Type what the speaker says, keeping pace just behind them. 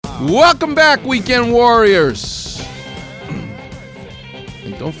Welcome back, Weekend Warriors.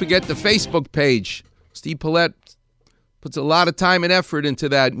 And don't forget the Facebook page. Steve Paulette puts a lot of time and effort into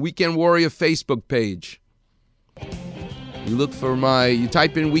that Weekend Warrior Facebook page. You look for you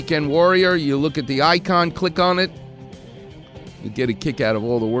type in Weekend Warrior, you look at the icon, click on it. You get a kick out of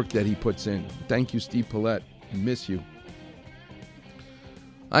all the work that he puts in. Thank you, Steve Paulette. I miss you.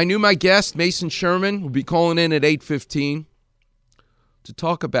 I knew my guest, Mason Sherman, would be calling in at 8:15 to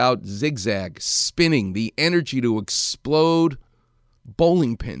talk about zigzag, spinning, the energy to explode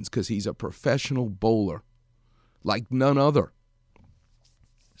bowling pins, because he's a professional bowler like none other.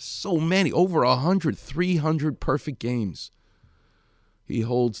 So many, over 100, 300 perfect games. He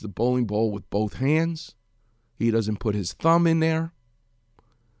holds the bowling ball with both hands. He doesn't put his thumb in there.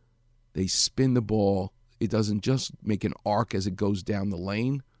 They spin the ball. It doesn't just make an arc as it goes down the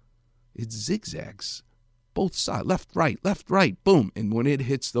lane. It zigzags. Both sides, left, right, boom. And when it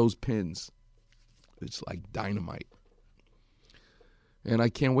hits those pins, it's like dynamite. And I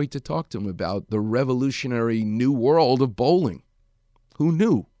can't wait to talk to him about the revolutionary new world of bowling. Who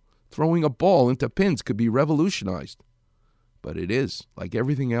knew throwing a ball into pins could be revolutionized? But it is, like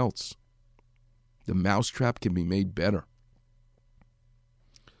everything else. The mousetrap can be made better.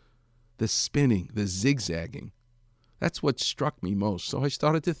 The spinning, the zigzagging, that's what struck me most. So I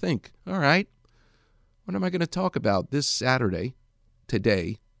started to think, all right, what am I going to talk about this Saturday,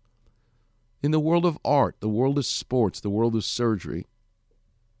 today, in the world of art, the world of sports, the world of surgery,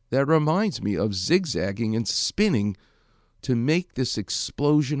 that reminds me of zigzagging and spinning to make this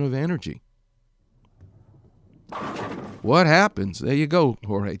explosion of energy? What happens? There you go,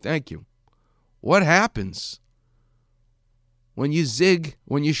 Jorge. Thank you. What happens when you zig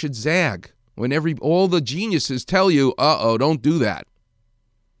when you should zag? When all the geniuses tell you, don't do that.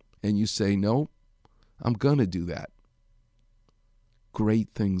 And you say, no, I'm going to do that. Great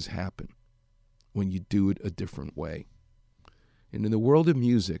things happen when you do it a different way. And in the world of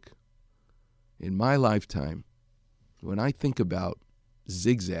music, in my lifetime, when I think about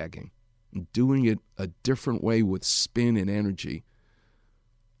zigzagging and doing it a different way with spin and energy,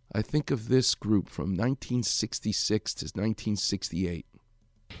 I think of this group from 1966 to 1968.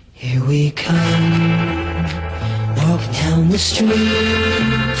 Here we come, walking down the street.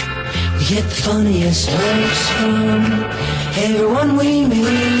 We get the funniest looks from everyone we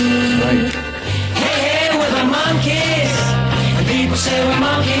meet. Right. Hey, we're the Monkees, and people say we're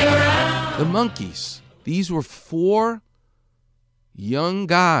monkey around. The Monkees. These were four young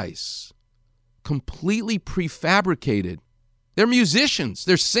guys, completely prefabricated. They're musicians.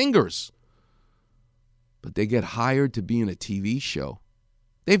 They're singers. But they get hired to be in a TV show.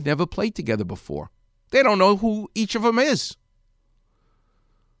 They've never played together before. They don't know who each of them is.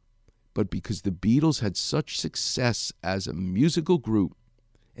 But because the Beatles had such success as a musical group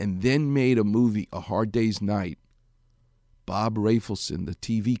and then made a movie, A Hard Day's Night, Bob Rafelson, the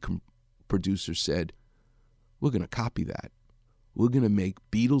TV producer, said, we're going to copy that. We're going to make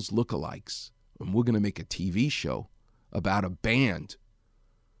Beatles lookalikes, and we're going to make a TV show about a band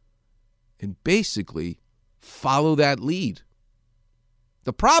and basically follow that lead.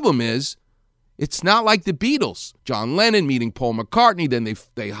 The problem is, it's not like the Beatles. John Lennon meeting Paul McCartney, then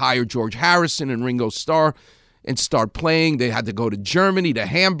they hired George Harrison and Ringo Starr and start playing. They had to go to Germany, to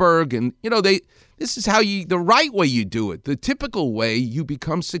Hamburg, and this is how the right way you do it. The typical way you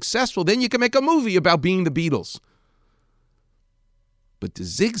become successful. Then you can make a movie about being the Beatles. But the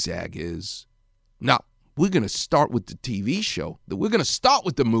zigzag is, no, we're going to start with the TV show. We're going to start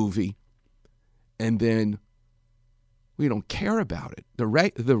with the movie, and then we don't care about it. The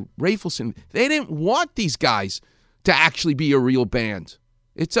Rafelson, they didn't want these guys to actually be a real band.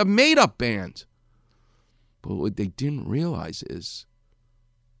 It's a made-up band. But what they didn't realize is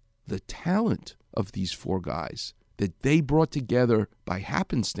the talent of these four guys that they brought together by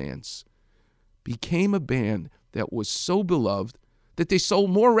happenstance became a band that was so beloved that they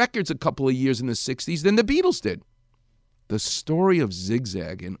sold more records a couple of years in the 60s than the Beatles did. The story of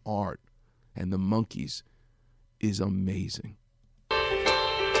zigzag in art and the Monkees is amazing.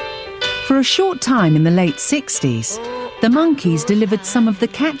 For a short time in the late 60s, the Monkees delivered some of the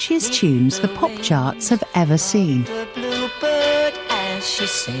catchiest tunes the pop charts have ever seen.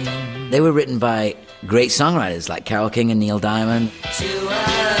 They were written by great songwriters like Carole King and Neil Diamond.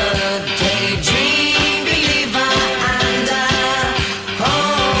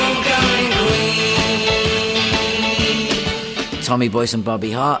 Tommy Boyce and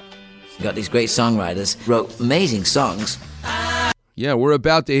Bobby Hart. You got these great songwriters, wrote amazing songs. Yeah, we're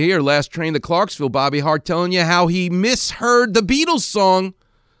about to hear Last Train to Clarksville, Bobby Hart telling you how he misheard the Beatles song,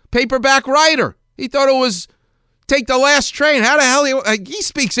 Paperback Writer. He thought it was take the last train. How the hell he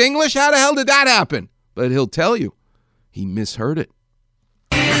speaks English? How the hell did that happen? But he'll tell you, he misheard it.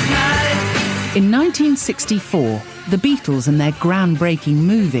 In 1964, the Beatles and their groundbreaking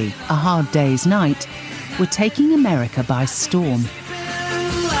movie, A Hard Day's Night, were taking America by storm.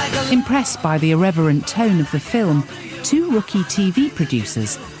 Impressed by the irreverent tone of the film, two rookie TV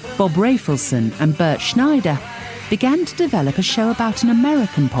producers, Bob Rafelson and Bert Schneider, began to develop a show about an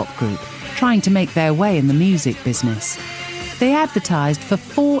American pop group trying to make their way in the music business. They advertised for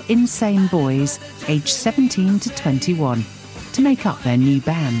 4 insane boys aged 17 to 21 to make up their new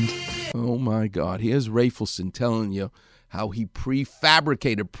band. Oh my God, here's Rafelson telling you how he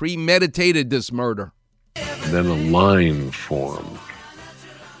premeditated this murder. Then a line formed,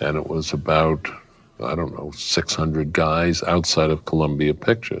 and it was about, 600 guys outside of Columbia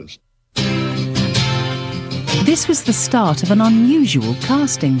Pictures. This was the start of an unusual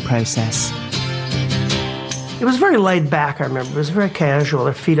casting process. It was very laid back, I remember. It was very casual.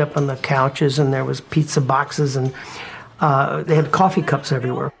 Their feet up on the couches, and there was pizza boxes, and they had coffee cups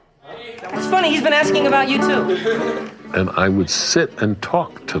everywhere. It's funny, he's been asking about you too. And I would sit and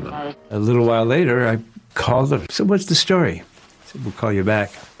talk to them. A little while later, I called them. So what's the story? I said, we'll call you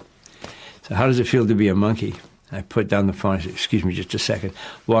back. So how does it feel to be a monkey? I put down the phone. I said, excuse me just a second.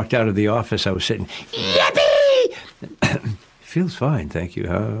 Walked out of the office. I was sitting, yippee! Feels fine, thank you.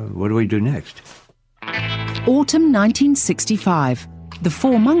 What do we do next? Autumn 1965. The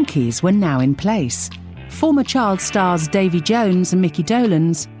 4 Monkeys were now in place. Former child stars Davy Jones and Mickey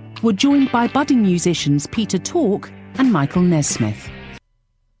Dolenz were joined by budding musicians Peter Tork and Michael Nesmith.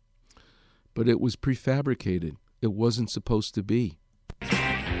 But it was prefabricated. It wasn't supposed to be.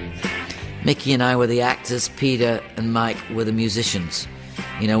 Mickey and I were the actors, Peter and Mike were the musicians.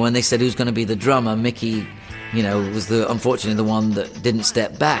 When they said who's going to be the drummer, Mickey, was unfortunately the one that didn't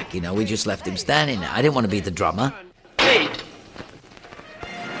step back. We just left him standing there. I didn't want to be the drummer.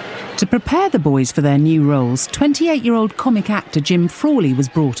 To prepare the boys for their new roles, 28-year-old comic actor Jim Frawley was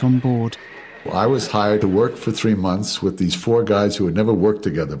brought on board. I was hired to work for 3 months with these 4 guys who had never worked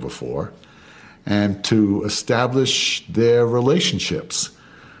together before and to establish their relationships,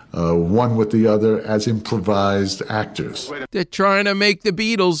 one with the other as improvised actors. They're trying to make the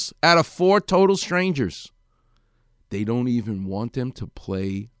Beatles out of 4 total strangers. They don't even want them to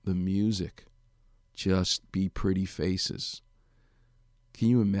play the music. Just be pretty faces. Can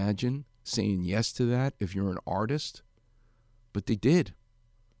you imagine saying yes to that if you're an artist? But they did.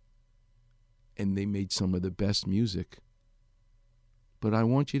 And they made some of the best music. But I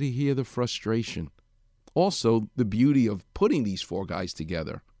want you to hear the frustration. Also, the beauty of putting these 4 guys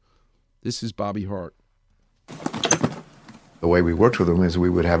together. This is Bobby Hart. The way we worked with them is we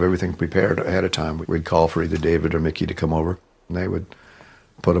would have everything prepared ahead of time. We'd call for either David or Mickey to come over, and they would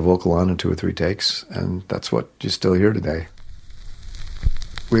put a vocal on in 2 or 3 takes, and that's what you still hear today.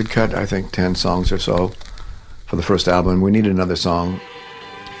 We'd cut, I think, 10 songs or so for the first album. We needed another song.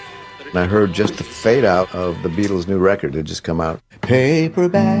 And I heard just the fade out of the Beatles' new record had just come out.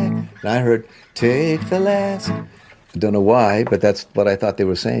 Paperback. And I heard, take the last. I don't know why, but that's what I thought they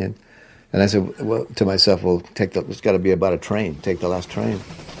were saying. And I said, well, to myself, it's got to be about a train. Take the last train.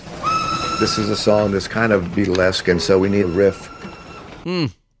 This is a song that's kind of Beatlesque, and so we need a riff.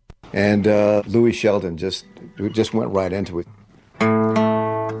 And Louis Shelton just went right into it.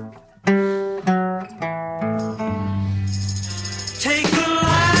 Take the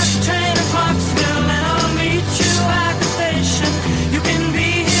last train to Clarksville and I'll meet you at the station. You can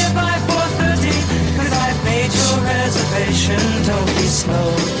be here by 4:30 'cause I've made your reservation. Don't be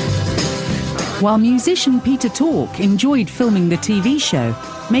slow. While musician Peter Tork enjoyed filming the TV show,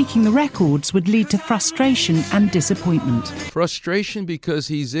 making the records would lead to frustration and disappointment. Frustration because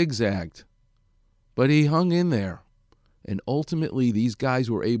he zigzagged. But he hung in there. And ultimately, these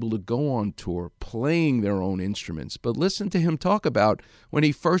guys were able to go on tour playing their own instruments. But listen to him talk about when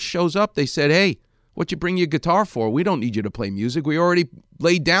he first shows up, they said, hey, what you bring your guitar for? We don't need you to play music. We already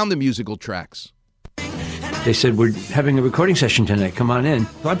laid down the musical tracks. They said, we're having a recording session tonight. Come on in.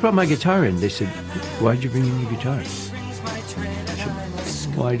 So I brought my guitar in. They said, why'd you bring in your guitar? I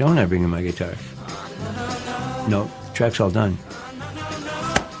said, why don't I bring in my guitar? No, the track's all done.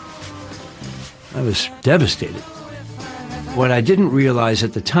 I was devastated. What I didn't realize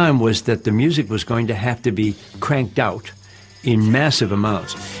at the time was that the music was going to have to be cranked out in massive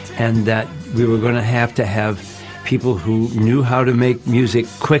amounts, and that we were going to have people who knew how to make music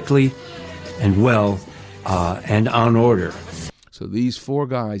quickly and well and on order. So these 4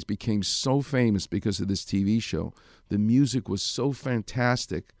 guys became so famous because of this TV show. The music was so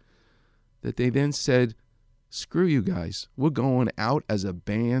fantastic that they then said, screw you guys. We're going out as a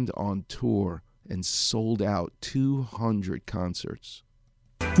band on tour. and sold out 200 concerts.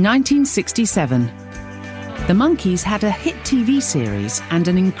 1967. The Monkees had a hit TV series and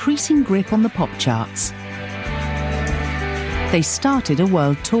an increasing grip on the pop charts. They started a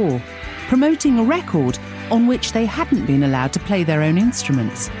world tour, promoting a record on which they hadn't been allowed to play their own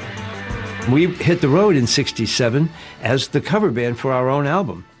instruments. We hit the road in '67 as the cover band for our own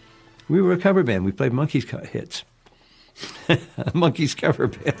album. We were a cover band. We played Monkees hits. Monkees cover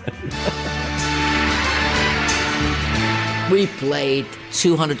band. We played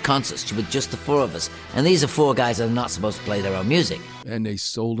 200 concerts with just the four of us. And these are four guys that are not supposed to play their own music. And they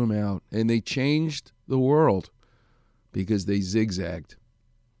sold them out. And they changed the world because they zigzagged.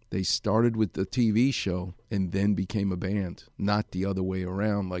 They started with the TV show and then became a band, not the other way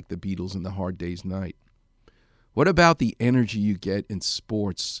around like the Beatles and the Hard Day's Night. What about the energy you get in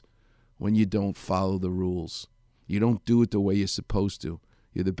sports when you don't follow the rules? You don't do it the way you're supposed to.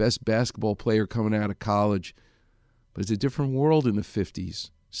 You're the best basketball player coming out of college, but it's a different world in the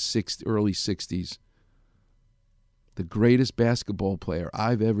 50s, early 60s. The greatest basketball player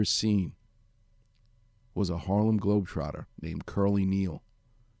I've ever seen was a Harlem Globetrotter named Curly Neal.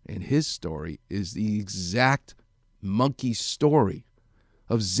 And his story is the exact Monkee story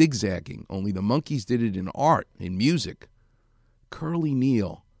of zigzagging, only the Monkees did it in art, in music. Curly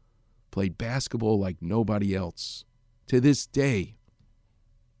Neal played basketball like nobody else. To this day,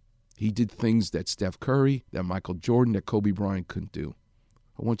 he did things that Steph Curry, that Michael Jordan, that Kobe Bryant couldn't do.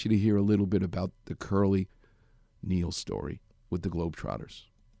 I want you to hear a little bit about the Curly Neal story with the Globetrotters.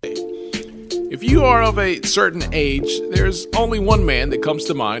 If you are of a certain age, there's only one man that comes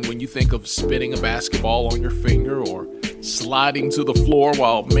to mind when you think of spinning a basketball on your finger or sliding to the floor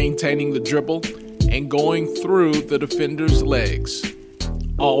while maintaining the dribble and going through the defender's legs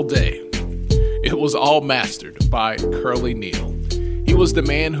all day. It was all mastered by Curly Neal. He was the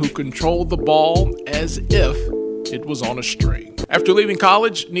man who controlled the ball as if it was on a string. After leaving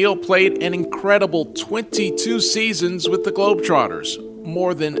college, Neal played an incredible 22 seasons with the Globetrotters,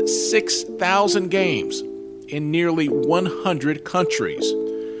 more than 6,000 games in nearly 100 countries.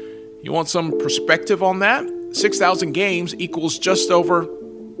 You want some perspective on that? 6,000 games equals just over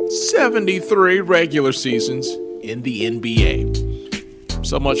 73 regular seasons in the NBA.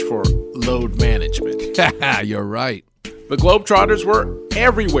 So much for load management. You're right. The Globetrotters were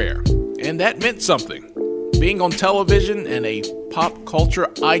everywhere, and that meant something. Being on television and a pop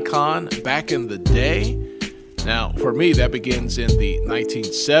culture icon back in the day. Now, for me, that begins in the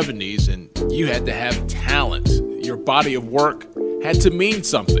 1970s, and you had to have talent. Your body of work had to mean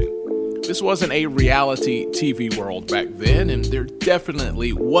something. This wasn't a reality TV world back then, and there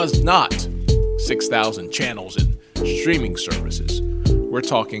definitely was not 6,000 channels and streaming services. We're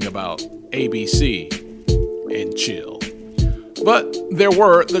talking about ABC and chill. But there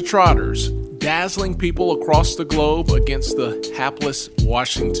were the Trotters, dazzling people across the globe against the hapless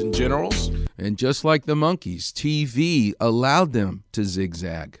Washington Generals. And just like the Monkees, TV allowed them to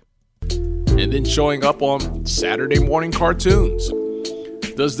zigzag. And then showing up on Saturday morning cartoons.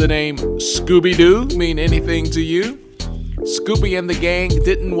 Does the name Scooby-Doo mean anything to you? Scooby and the gang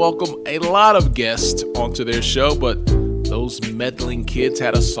didn't welcome a lot of guests onto their show, but those meddling kids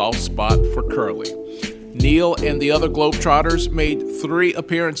had a soft spot for Curly. Neal and the other Globetrotters made 3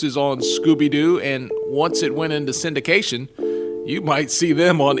 appearances on Scooby-Doo, and once it went into syndication, you might see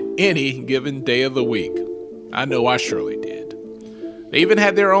them on any given day of the week. I know I surely did. They even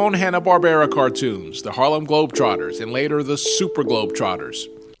had their own Hanna-Barbera cartoons, the Harlem Globetrotters, and later the Super Globetrotters.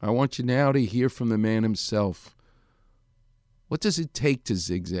 I want you now to hear from the man himself. What does it take to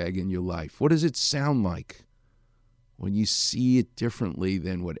zigzag in your life? What does it sound like when you see it differently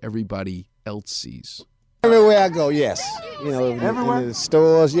than what everybody else sees? Everywhere I go, yes. You know, in the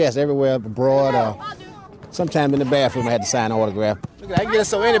stores, yes, everywhere abroad. Sometime in the bathroom, I had to sign an autograph. Look at that. I can get it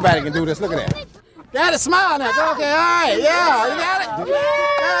so anybody can do this. Look at that. Got it. Smile now. Okay, all right. Yeah, you got it.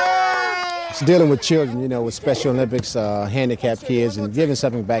 Yeah. It's dealing with children, you know, with Special Olympics, handicapped kids, and giving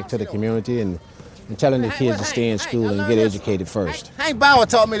something back to the community and telling the kids to stay in school and get educated first. Hank Bauer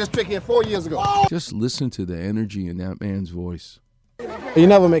taught me this trick here 4 years ago. Just listen to the energy in that man's voice. You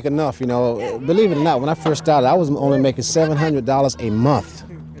never make enough, you know. Believe it or not, when I first started, I was only making $700 a month.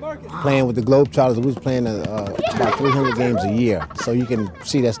 Playing with the Globetrotters, we was playing about 300 games a year. So you can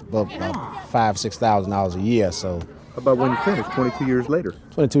see that's about $5,000-$6,000 a year. So about when you finished, 22 years later?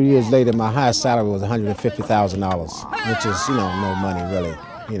 22 years later, my highest salary was $150,000, which is, you know, no money really,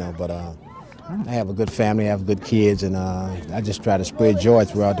 you know. But I have a good family, I have good kids, and I just try to spread joy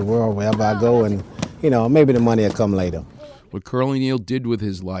throughout the world wherever I go, and, you know, maybe the money will come later. What Curly Neal did with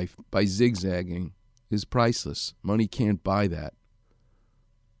his life by zigzagging is priceless. Money can't buy that.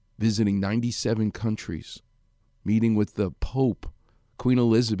 visiting 97 countries, meeting with the Pope, Queen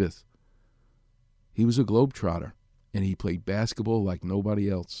Elizabeth. He was a globetrotter, and he played basketball like nobody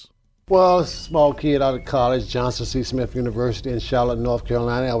else. Well, a small kid out of college, Johnson C. Smith University in Charlotte, North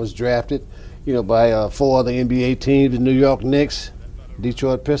Carolina. I was drafted, by 4 other NBA teams: the New York Knicks,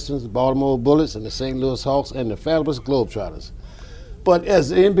 Detroit Pistons, the Baltimore Bullets, and the St. Louis Hawks, and the fabulous Globetrotters. But as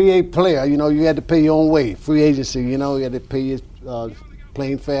an NBA player, you had to pay your own way. Free agency, you had to pay your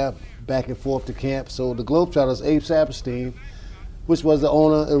plane fare back and forth to camp. So the Globetrotters, Abe Saperstein, which was the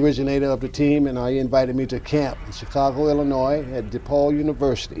owner, originator of the team, and he invited me to camp in Chicago, Illinois, at DePaul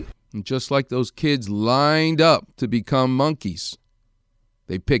University. And just like those kids lined up to become monkeys,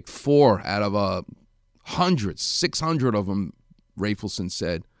 they picked 4 out of hundreds, 600 of them, Rafelson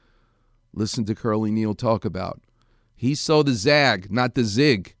said. Listen to Curly Neal talk about. He saw the zag, not the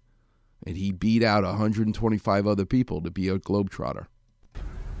zig, and he beat out 125 other people to be a Globetrotter.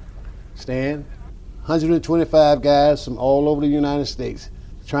 Stan, 125 guys from all over the United States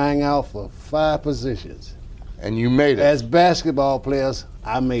trying out for 5 positions. And you made it. As basketball players,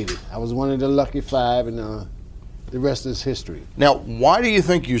 I made it. I was one of the lucky 5, and the rest is history. Now, why do you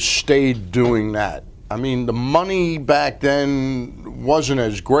think you stayed doing that? I mean, the money back then wasn't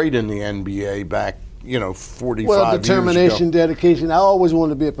as great in the NBA back, 45 years ago. Well, determination, dedication. I always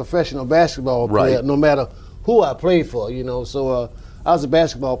wanted to be a professional basketball player, no matter who I played for, So I was a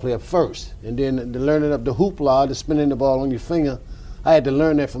basketball player first, and then the learning of the hoopla, the spinning the ball on your finger, I had to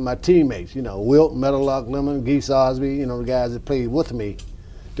learn that from my teammates, Wilt, Meadowlark Lemon, Geese Osby, the guys that played with me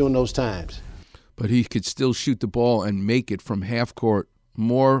during those times. But he could still shoot the ball and make it from half court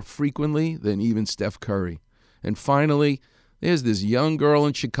more frequently than even Steph Curry. And finally, there's this young girl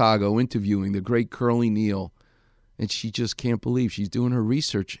in Chicago interviewing the great Curly Neal, and she just can't believe she's doing her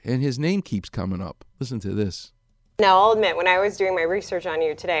research, and his name keeps coming up. Listen to this. Now, I'll admit, when I was doing my research on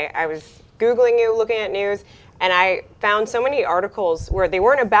you today, I was Googling you, looking at news, and I found so many articles where they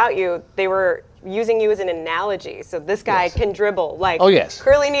weren't about you, they were using you as an analogy. So this guy can dribble like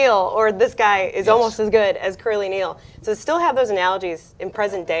Curly Neal, or this guy is almost as good as Curly Neal. So still have those analogies in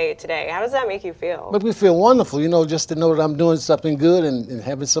present day today. How does that make you feel? But we feel wonderful, just to know that I'm doing something good and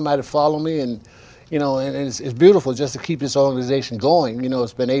having somebody follow me, and and it's beautiful just to keep this organization going.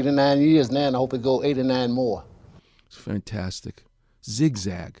 It's been 8 or 9 years now, and I hope it go 8 or 9 more. It's fantastic.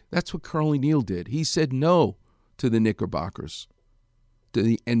 Zigzag. That's what Curly Neal did. He said no to the Knickerbockers, to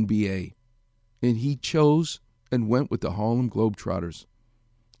the NBA. And he chose and went with the Harlem Globetrotters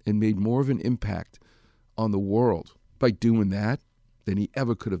and made more of an impact on the world by doing that than he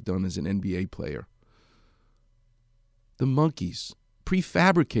ever could have done as an NBA player. The Monkees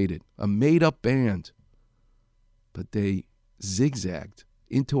prefabricated a made-up band, but they zigzagged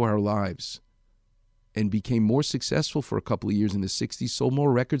into our lives and became more successful for a couple of years in the 60s, sold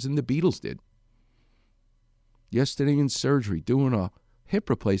more records than the Beatles did. Yesterday in surgery, doing a hip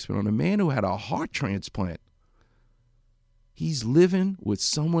replacement on a man who had a heart transplant. He's living with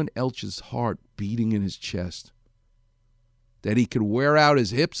someone else's heart beating in his chest. That he could wear out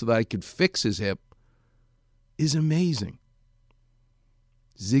his hip so that I could fix his hip is amazing.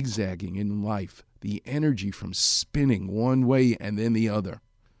 Zigzagging in life, the energy from spinning one way and then the other.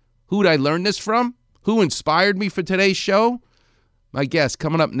 Who'd I learn this from? Who inspired me for today's show? My guest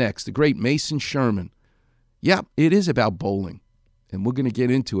coming up next, the great Mason Sherman. Yep, it is about bowling, and we're going to get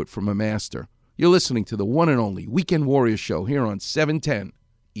into it from a master. You're listening to the one and only Weekend Warriors show here on 710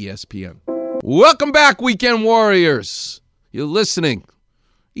 ESPN. Welcome back, Weekend Warriors. You're listening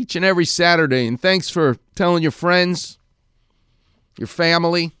each and every Saturday, and thanks for telling your friends, your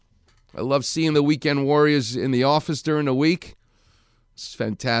family. I love seeing the Weekend Warriors in the office during the week. It's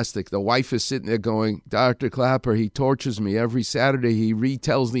fantastic. The wife is sitting there going, Dr. Clapper, he tortures me every Saturday. He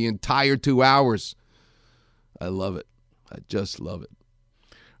retells the entire 2 hours. I love it. I just love it.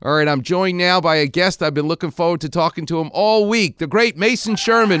 All right, I'm joined now by a guest. I've been looking forward to talking to him all week, the great Mason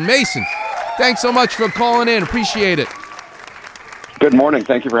Sherman. Mason, thanks so much for calling in. Appreciate it. Good morning.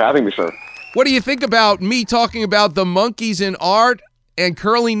 Thank you for having me, sir. What do you think about me talking about the Monkees in art and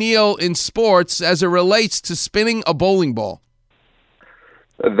Curly Neal in sports as it relates to spinning a bowling ball?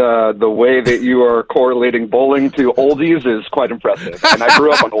 The way that you are correlating bowling to oldies is quite impressive. And I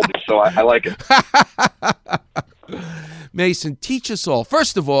grew up on oldies, so I like it. Mason, teach us all.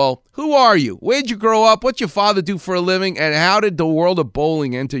 First of all, who are you? Where'd you grow up? What's your father do for a living? And how did the world of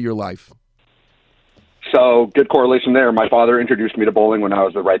bowling enter your life? So, good correlation there. My father introduced me to bowling when I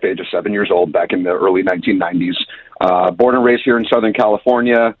was the ripe age of 7 years old back in the early 1990s. Born and raised here in Southern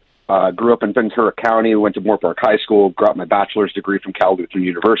California. Grew up in Ventura County, went to Moore Park High School, got my bachelor's degree from Cal Lutheran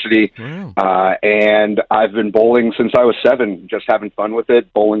University. Wow. And I've been bowling since I was 7, just having fun with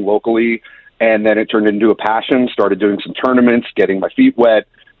it, bowling locally. And then it turned into a passion, started doing some tournaments, getting my feet wet,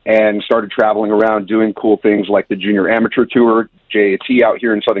 and started traveling around doing cool things like the Junior Amateur Tour, JAT out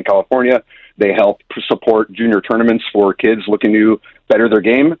here in Southern California. They help support junior tournaments for kids looking to better their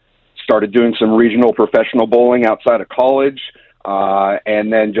game. Started doing some regional professional bowling outside of college,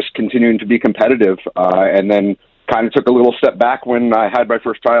 and then just continuing to be competitive. And then kind of took a little step back when I had my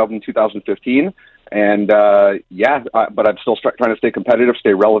first child in 2015. And but I'm still trying to stay competitive,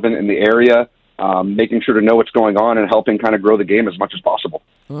 stay relevant in the area, making sure to know what's going on and helping kind of grow the game as much as possible.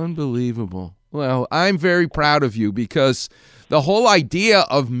 Unbelievable. Well, I'm very proud of you because the whole idea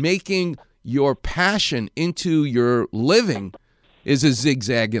of making your passion into your living is a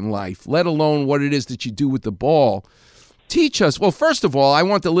zigzag in life, let alone what it is that you do with the ball. Teach us. Well, first of all, I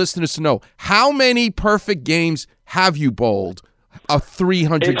want the listeners to know, how many perfect games have you bowled?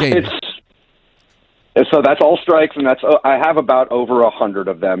 300 games. So that's all strikes, and I have about over 100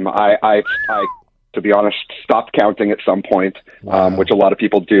 of them. I to be honest, stopped counting at some point, which a lot of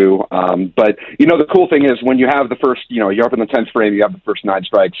people do. But, the cool thing is when you have the first, you're up in the 10th frame, you have the first 9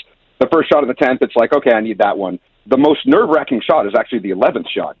 strikes. The first shot of the 10th, it's like, okay, I need that one. The most nerve-wracking shot is actually the 11th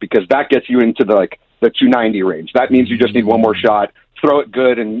shot because that gets you into the 290 range. That means you just need one more shot, throw it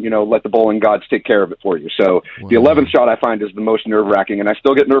good, and, let the bowling gods take care of it for you. So the 11th shot I find is the most nerve-wracking, and I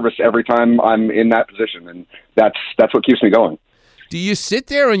still get nervous every time I'm in that position, and that's what keeps me going. Do you sit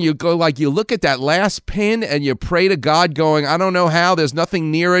there and you go, you look at that last pin and you pray to God going, I don't know how, there's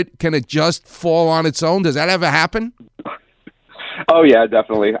nothing near it, can it just fall on its own? Does that ever happen? Oh, yeah,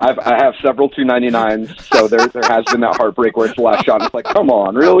 definitely. I have several 299s, so there has been that heartbreak where it's the last shot. It's like, come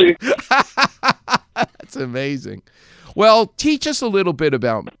on, really? That's amazing. Well, teach us a little bit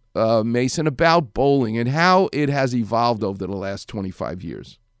about, Mason, about bowling and how it has evolved over the last 25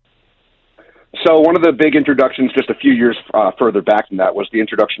 years. So one of the big introductions just a few years further back than that was the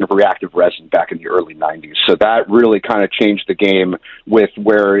introduction of reactive resin back in the early 90s. So that really kind of changed the game with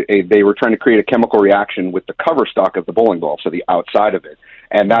where they were trying to create a chemical reaction with the cover stock of the bowling ball, so the outside of it.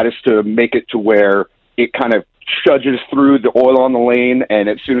 And that is to make it to where it kind of shudges through the oil on the lane, and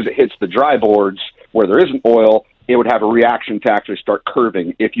as soon as it hits the dry boards where there isn't oil, it would have a reaction to actually start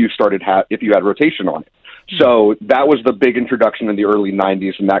curving if you had rotation on it. So that was the big introduction in the early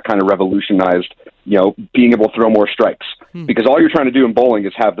 90s, and that kind of revolutionized, being able to throw more strikes. Because all you're trying to do in bowling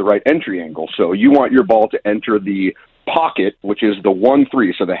is have the right entry angle. So you want your ball to enter the pocket, which is the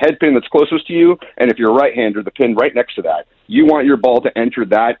 1-3, so the head pin that's closest to you, and if you're a right-hander, the pin right next to that. You want your ball to enter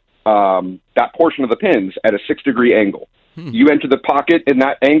that portion of the pins at a 6-degree angle. You enter the pocket in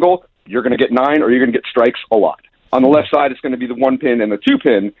that angle, you're going to get 9 or you're going to get strikes a lot. On the left side, it's going to be the 1 pin and the 2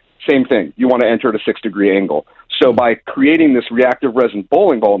 pin. Same thing. You want to enter at a 6-degree angle. So by creating this reactive resin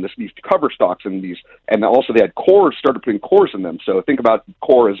bowling ball and these cover stocks and also they had cores, started putting cores in them. So think about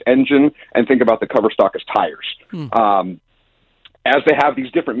core as engine and think about the cover stock as tires. As they have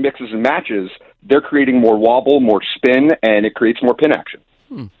these different mixes and matches, they're creating more wobble, more spin, and it creates more pin action.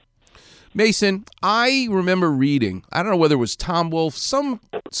 Mason, I remember reading, I don't know whether it was Tom Wolfe, some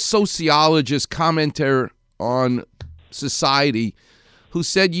sociologist, commenter on society, who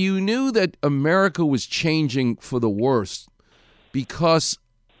said you knew that America was changing for the worst because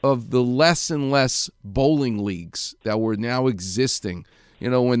of the less and less bowling leagues that were now existing.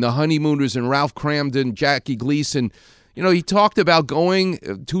 When the Honeymooners and Ralph Cramden, Jackie Gleason, he talked about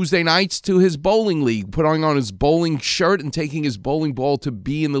going Tuesday nights to his bowling league, putting on his bowling shirt and taking his bowling ball to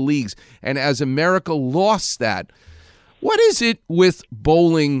be in the leagues. And as America lost that, what is it with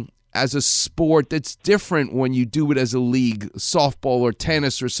bowling as a sport that's different when you do it as a league, softball or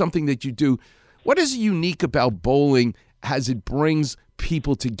tennis or something that you do? What is unique about bowling as it brings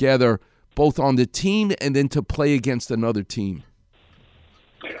people together, both on the team and then to play against another team?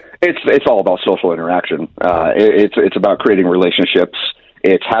 It's all about social interaction. It's about creating relationships.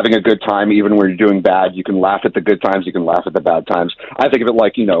 It's having a good time, even when you're doing bad. You can laugh at the good times. You can laugh at the bad times. I think of it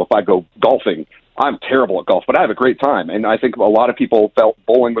like, if I go golfing, I'm terrible at golf, but I have a great time. And I think a lot of people felt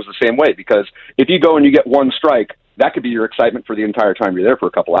bowling was the same way, because if you go and you get one strike, that could be your excitement for the entire time you're there for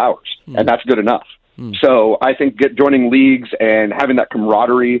a couple hours. And that's good enough. So I think joining leagues and having that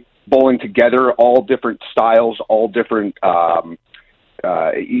camaraderie, bowling together, all different styles, all different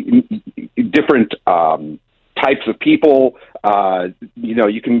types of people,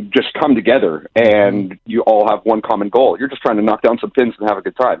 you can just come together and you all have one common goal. You're just trying to knock down some pins and have a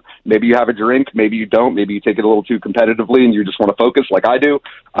good time. Maybe you have a drink, maybe you don't, maybe you take it a little too competitively and you just want to focus like I do.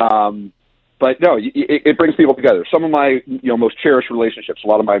 But no, it brings people together. Some of my most cherished relationships, a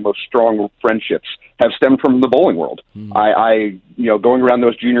lot of my most strong friendships, have stemmed from the bowling world. I going around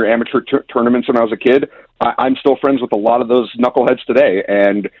those junior amateur tournaments when I was a kid, I'm still friends with a lot of those knuckleheads today,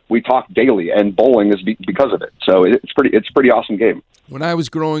 and we talk daily. And bowling is because of it. So it's a pretty awesome game. When I was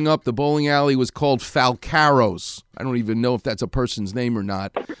growing up, the bowling alley was called Falcaros. I don't even know if that's a person's name or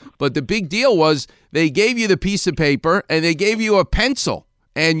not. But the big deal was they gave you the piece of paper and they gave you a pencil,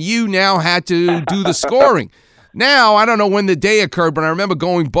 and you now had to do the scoring. Now, I don't know when the day occurred, but I remember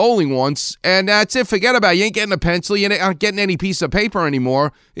going bowling once, and that's it. Forget about it. You ain't getting a pencil. You ain't getting any piece of paper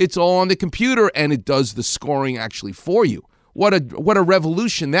anymore. It's all on the computer, and it does the scoring actually for you. What a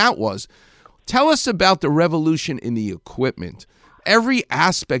revolution that was. Tell us about the revolution in the equipment. Every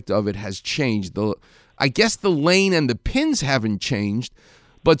aspect of it has changed. I guess the lane and the pins haven't changed,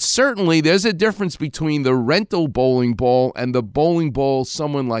 but certainly there's a difference between the rental bowling ball and the bowling ball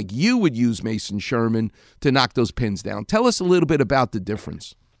someone like you would use, Mason Sherman, to knock those pins down. Tell us a little bit about the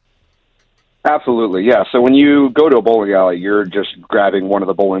difference. Absolutely, yeah. So when you go to a bowling alley, you're just grabbing one of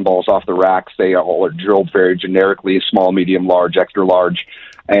the bowling balls off the racks. They all are drilled very generically, small, medium, large, extra large,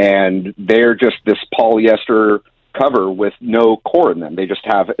 and they're just this polyester cover with no core in them. They just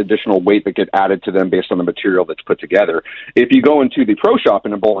have additional weight that get added to them based on the material that's put together. If you go into the pro shop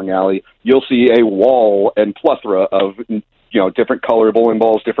in a bowling alley, you'll see a wall and plethora of different color bowling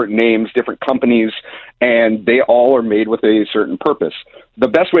balls, different names, different companies, and they all are made with a certain purpose. The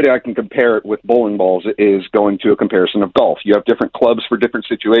best way that I can compare it with bowling balls is going to a comparison of golf. You have different clubs for different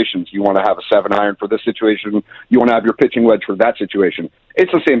situations. You want to have a 7-iron for this situation. You want to have your pitching wedge for that situation.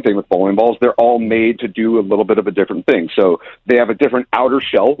 It's the same thing with bowling balls. They're all made to do a little bit of a different thing. So they have a different outer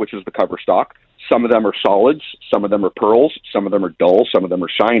shell, which is the cover stock. Some of them are solids, some of them are pearls, some of them are dull, some of them are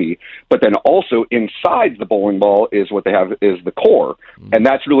shiny. But then also inside the bowling ball is what they have is the core. And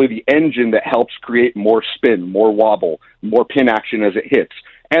that's really the engine that helps create more spin, more wobble, more pin action as it hits.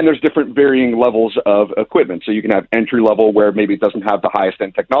 And there's different varying levels of equipment. So you can have entry level where maybe it doesn't have the highest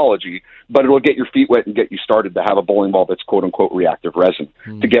end technology, but it'll get your feet wet and get you started to have a bowling ball that's quote unquote reactive resin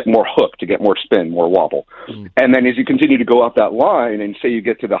to get more hook, to get more spin, more wobble. And then as you continue to go up that line and say you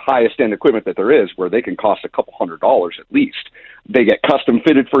get to the highest end equipment that there is, where they can cost a couple $100 at least, they get custom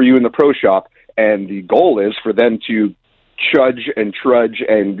fitted for you in the pro shop. And the goal is for them to trudge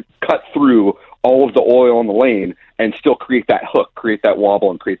and cut through all of the oil on the lane and still create that hook, create that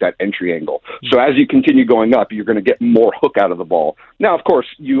wobble, and create that entry angle. So as you continue going up, you're going to get more hook out of the ball. Now, of course,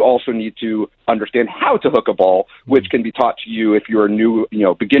 you also need to understand how to hook a ball, which can be taught to you if you're a new,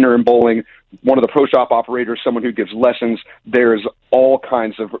 beginner in bowling. One of the pro shop operators, someone who gives lessons, there's all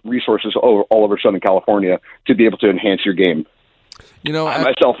kinds of resources all over Southern California to be able to enhance your game. I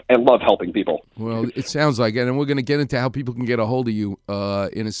myself love helping people. Well, it sounds like it, and we're going to get into how people can get a hold of you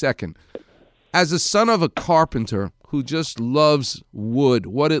in a second. As a son of a carpenter who just loves wood,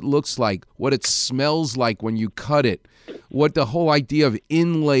 what it looks like, what it smells like when you cut it, what the whole idea of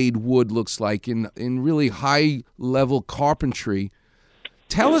inlaid wood looks like in really high-level carpentry,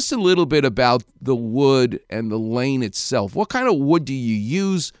 tell us a little bit about the wood and the lane itself. What kind of wood do you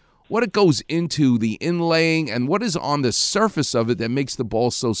use? What it goes into the inlaying, and what is on the surface of it that makes the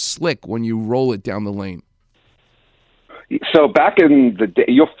ball so slick when you roll it down the lane? So back in the day,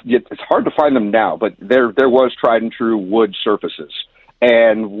 it's hard to find them now, but there was tried and true wood surfaces.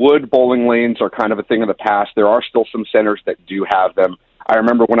 And wood bowling lanes are kind of a thing of the past. There are still some centers that do have them. I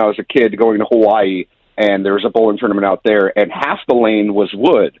remember when I was a kid going to Hawaii, and there was a bowling tournament out there, and half the lane was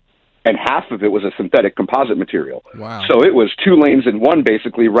wood, and half of it was a synthetic composite material. Wow. So it was two lanes in one,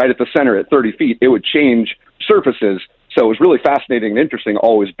 basically, right at the center at 30 feet. It would change surfaces. So it was really fascinating and interesting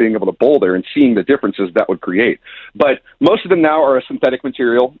always being able to bowl there and seeing the differences that would create. But most of them now are a synthetic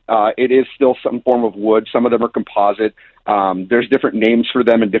material. It is still some form of wood. Some of them are composite. There's different names for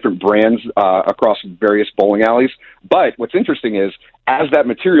them and different brands across various bowling alleys. But what's interesting is as that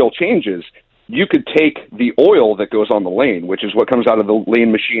material changes, you could take the oil that goes on the lane, which is what comes out of the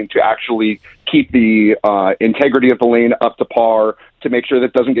lane machine to actually keep the integrity of the lane up to par, to make sure that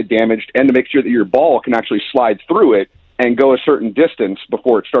it doesn't get damaged, and to make sure that your ball can actually slide through it and go a certain distance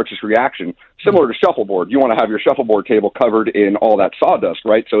before it starts its reaction. Similar to shuffleboard. You want to have your shuffleboard table covered in all that sawdust,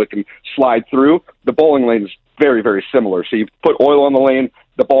 right? So it can slide through. The bowling lane is very, very similar. So you put oil on the lane,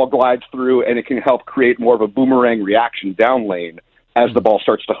 the ball glides through, and it can help create more of a boomerang reaction down lane as the ball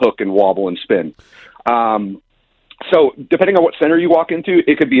starts to hook and wobble and spin. So depending on what center you walk into,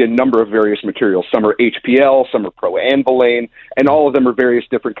 it could be a number of various materials. Some are HPL, some are Pro-Anvil lane, and all of them are various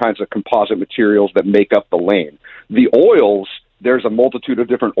different kinds of composite materials that make up the lane. The oils, there's a multitude of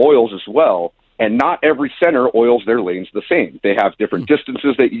different oils as well, And not every center oils their lanes the same. They have different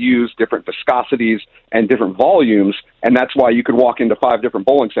distances that you use, different viscosities, and different volumes. And that's why you could walk into 5 different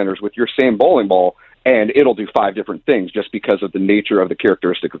bowling centers with your same bowling ball, and it'll do 5 different things just because of the nature of the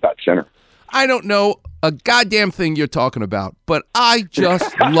characteristic of that center. I don't know a goddamn thing you're talking about, but I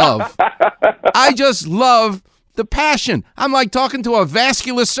just love the passion. I'm like talking to a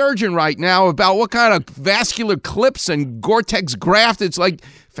vascular surgeon right now about what kind of vascular clips and Gore-Tex graft. It's like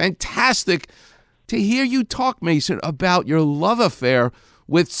fantastic to hear you talk, Mason, about your love affair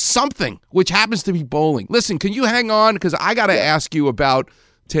with something, which happens to be bowling. Listen, can you hang on? Because I got to ask you about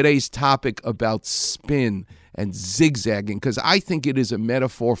today's topic about spin and zigzagging, because I think it is a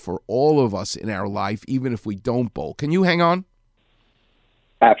metaphor for all of us in our life, even if we don't bowl. Can you hang on?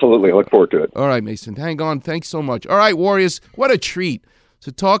 Absolutely. I look forward to it. All right, Mason. Hang on. Thanks so much. All right, Warriors, what a treat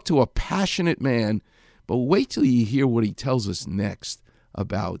to talk to a passionate man. But wait till you hear what he tells us next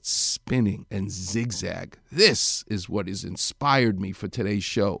about spinning and zigzag. This is what has inspired me for today's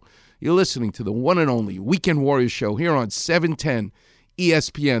show. You're listening to the one and only Weekend Warriors show here on 710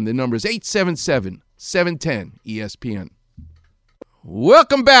 ESPN. The number is 877-710 ESPN.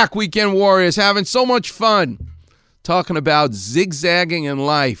 Welcome back, Weekend Warriors. Having so much fun talking about zigzagging in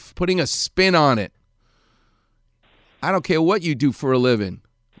life, putting a spin on it. I don't care what you do for a living.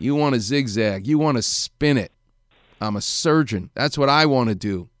 You want to zigzag. You want to spin it. I'm a surgeon. That's what I want to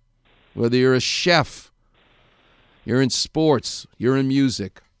do. Whether you're a chef, you're in sports, you're in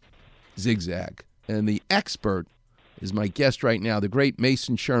music, zigzag. And the expert is my guest right now, the great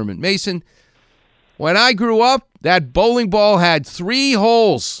Mason Sherman. Mason, when I grew up, that bowling ball had 3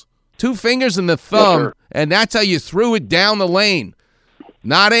 holes, 2 fingers and the thumb, yes, and that's how you threw it down the lane.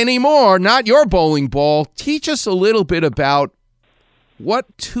 Not anymore, not your bowling ball. Teach us a little bit about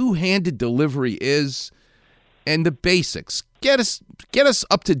what two-handed delivery is and the basics. Get us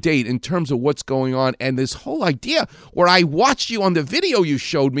up to date in terms of what's going on and this whole idea where I watched you on the video you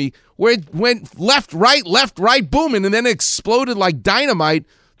showed me where it went left, right, booming, and then it exploded like dynamite,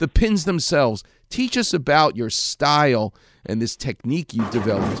 the pins themselves. Teach us about your style and this technique you've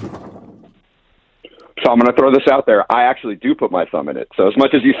developed. So I'm going to throw this out there. I actually do put my thumb in it. So as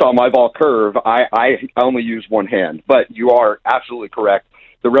much as you saw my ball curve, I only use one hand. But you are absolutely correct.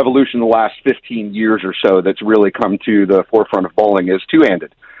 The revolution in the last 15 years or so that's really come to the forefront of bowling is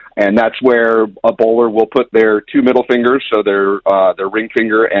two-handed. And that's where a bowler will put their 2 middle fingers, so their ring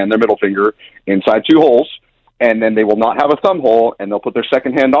finger and their middle finger, inside 2 holes, and then they will not have a thumb hole, and they'll put their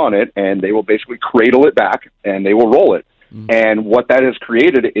second hand on it, and they will basically cradle it back, and they will roll it. And what that has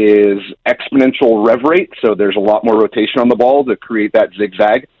created is exponential rev rate, so there's a lot more rotation on the ball to create that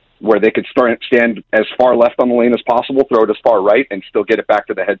zigzag, where they could stand as far left on the lane as possible, throw it as far right, and still get it back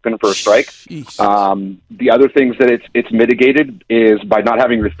to the head pin for a strike. The other things that it's mitigated is by not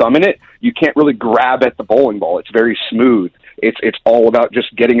having your thumb in it, you can't really grab at the bowling ball. It's very smooth. It's all about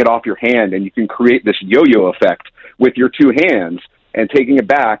just getting it off your hand, and you can create this yo-yo effect with your 2 hands and taking it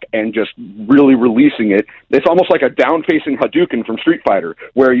back and just really releasing it. It's almost like a down-facing Hadouken from Street Fighter,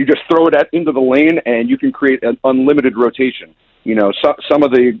 where you just throw it into the lane and you can create an unlimited rotation. You know, some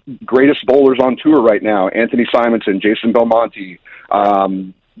of the greatest bowlers on tour right now, Anthony Simonson, Jason Belmonte,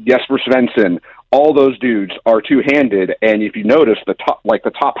 Jesper Svensson, all those dudes are two-handed. And if you notice, the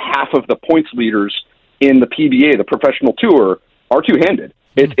top half of the points leaders in the PBA, the professional tour, are two-handed.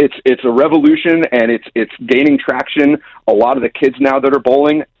 It's a revolution, and it's gaining traction. A lot of the kids now that are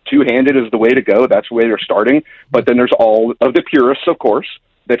bowling, two-handed is the way to go. That's the way they're starting. But then there's all of the purists, of course,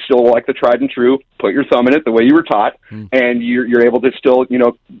 that still like the tried and true, put your thumb in it the way you were taught, and you're able to still,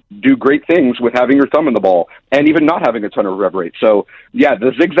 do great things with having your thumb in the ball and even not having a ton of rev rate. So, yeah,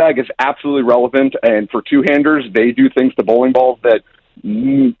 the zigzag is absolutely relevant, and for two-handers, they do things to bowling balls that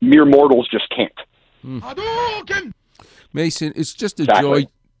mere mortals just can't. Mason, it's just a joy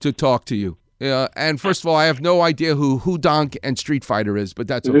to talk to you. And first of all, I have no idea who Donk and Street Fighter is, but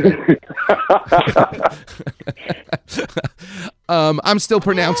that's okay. I'm still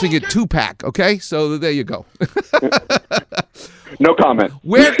pronouncing it Tupac, okay? So there you go. No comment.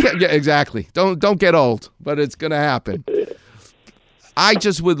 Yeah, exactly. Don't get old, but it's going to happen. I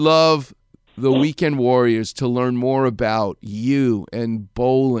just would love the Weekend Warriors to learn more about you and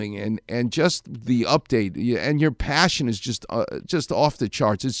bowling and just the update. And your passion is just off the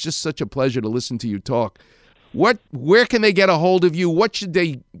charts. It's just such a pleasure to listen to you talk. Where can they get a hold of you? What should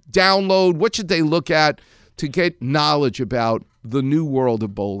they download? What should they look at to get knowledge about the new world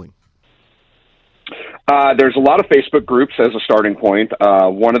of bowling? There's a lot of Facebook groups as a starting point.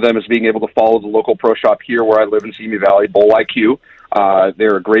 One of them is being able to follow the local pro shop here where I live in Simi Valley, Bowl IQ.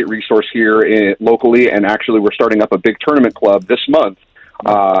 They're a great resource here locally, and actually we're starting up a big tournament club this month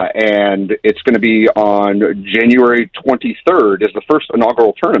and it's going to be on January 23rd is the first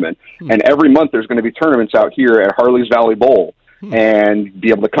inaugural tournament. And every month there's going to be tournaments out here at Harleys Valley Bowl and be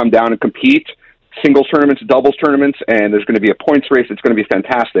able to come down and compete. Singles tournaments, doubles tournaments, and there's going to be a points race. It's going to be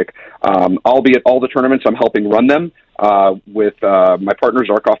fantastic. I'll be at all the tournaments. I'm helping run them with my partner,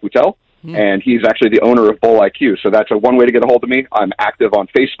 Zarkov Butel, and he's actually the owner of Bowl IQ. So that's one way to get a hold of me. I'm active on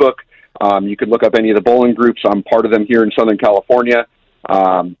Facebook. You can look up any of the bowling groups. I'm part of them here in Southern California.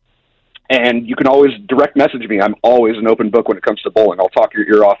 And you can always direct message me. I'm always an open book when it comes to bowling. I'll talk your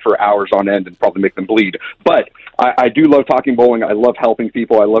ear off for hours on end and probably make them bleed. But I do love talking bowling. I love helping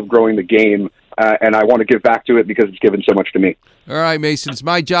people. I love growing the game. And I want to give back to it because it's given so much to me. All right, Mason, it's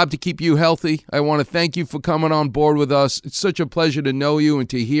my job to keep you healthy. I want to thank you for coming on board with us. It's such a pleasure to know you and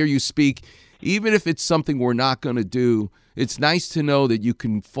to hear you speak. Even if it's something we're not going to do, it's nice to know that you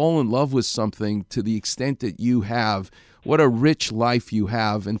can fall in love with something to the extent that you have. What a rich life you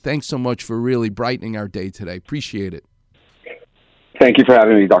have. And thanks so much for really brightening our day today. Appreciate it. Thank you for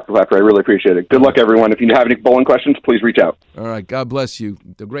having me, Dr. Clapper. I really appreciate it. Good luck, everyone. If you have any bowling questions, please reach out. All right. God bless you.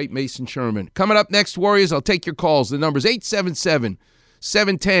 The great Mason Sherman. Coming up next, Warriors, I'll take your calls. The number's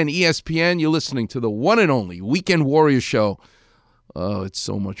 877-710-ESPN. You're listening to the one and only Weekend Warriors show. Oh, it's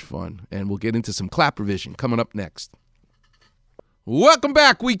so much fun. And we'll get into some clap revision coming up next. Welcome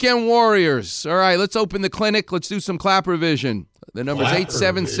back, Weekend Warriors. All right, let's open the clinic. Let's do some clap revision. The number's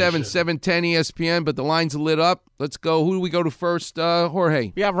 877-710-ESPN, but the lines are lit up. Let's go. Who do we go to first,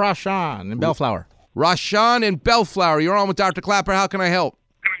 Jorge? We have Rashawn in Bellflower. Rashawn in Bellflower. You're on with Dr. Clapper. How can I help?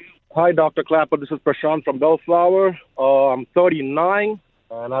 Hi, Dr. Clapper. This is Prashant from Bellflower. I'm 39,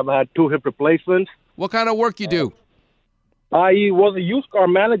 and I've had 2 hip replacements. What kind of work you do? I was a used car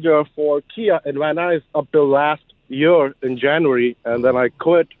manager for Kia in Van Nuys up till last year in January, and then I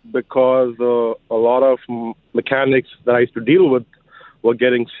quit because a lot of mechanics that I used to deal with were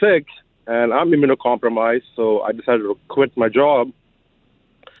getting sick, and I'm immunocompromised, so I decided to quit my job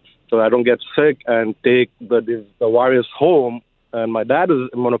so I don't get sick and take the virus home. And my dad is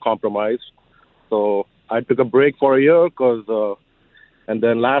immunocompromised, so I took a break for a year and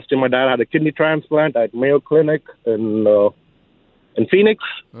then last year my dad had a kidney transplant at Mayo Clinic in Phoenix,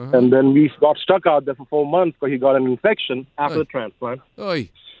 and then we got stuck out there for 4 months because he got an infection after the transplant.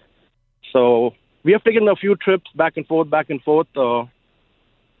 So we have taken a few trips back and forth,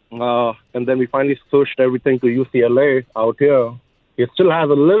 and then we finally switched everything to UCLA out here. He still has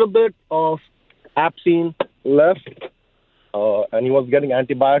a little bit of Apsine left, and he was getting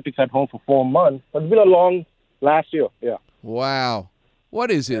antibiotics at home for 4 months. But it's been a long last year, yeah. Wow.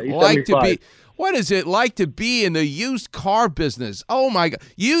 What is it like 75. To be... What is it like to be in the used car business? Oh, my God.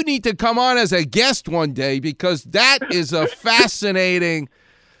 You need to come on as a guest one day because that is a fascinating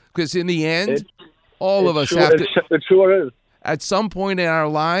 – because in the end, all of us have to – It sure is. At some point in our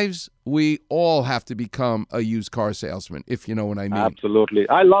lives, we all have to become a used car salesman, if you know what I mean. Absolutely.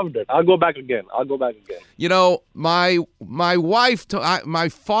 I loved it. I'll go back again. You know, my wife, my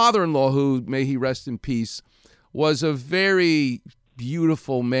father-in-law, who, may he rest in peace, was a very –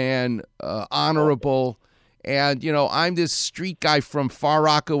 beautiful man, honorable, and I'm this street guy from Far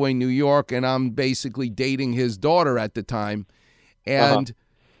Rockaway, New York, and I'm basically dating his daughter at the time, and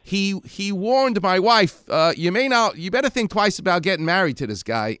he warned my wife, you better think twice about getting married to this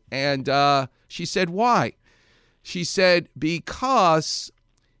guy, and she said, why? She said, because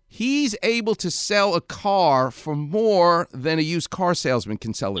he's able to sell a car for more than a used car salesman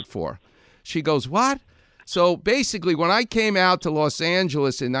can sell it for. She goes, what? So basically, when I came out to Los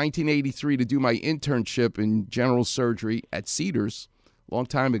Angeles in 1983 to do my internship in general surgery at Cedars, a long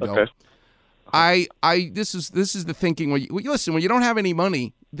time ago, this is the thinking. When you don't have any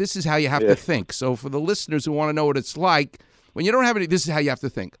money, this is how you have to think. So for the listeners who want to know what it's like, when you don't have any, this is how you have to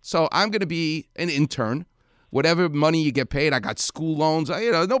think. So I'm going to be an intern. Whatever money you get paid, I got school loans.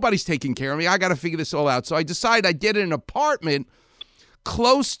 Nobody's taking care of me. I got to figure this all out. So I decided I'd get an apartment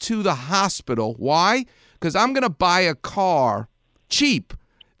close to the hospital. Why? Because I'm going to buy a car cheap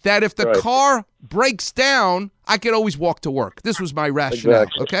that if the car breaks down, I could always walk to work. This was my rationale,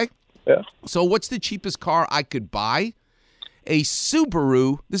 okay? Yeah. So what's the cheapest car I could buy? A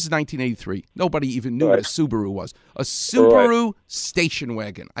Subaru. This is 1983. Nobody even knew what a Subaru was. A Subaru station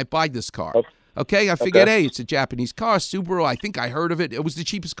wagon. I buy this car. Okay, I figured, hey, it's a Japanese car, Subaru. I think I heard of it. It was the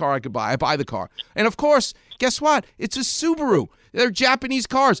cheapest car I could buy. I buy the car. And, of course, guess what? It's a Subaru. They're Japanese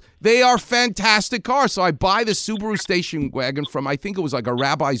cars. They are fantastic cars. So I buy the Subaru station wagon from, I think it was like a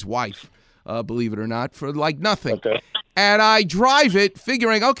rabbi's wife, believe it or not, for like nothing. And I drive it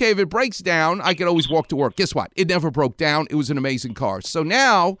figuring, okay, if it breaks down, I could always walk to work. Guess what? It never broke down. It was an amazing car. So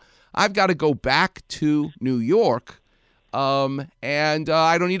now I've got to go back to New York and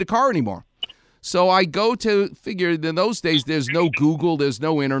I don't need a car anymore. So I go to figure in those days there's no Google, there's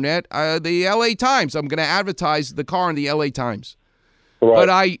no internet. The LA Times, I'm going to advertise the car in the LA Times. Right. But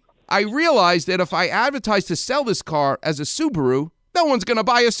I realized that if I advertise to sell this car as a Subaru, no one's going to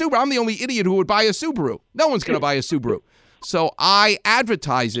buy a Subaru. I'm the only idiot who would buy a Subaru. No one's going to buy a Subaru. So I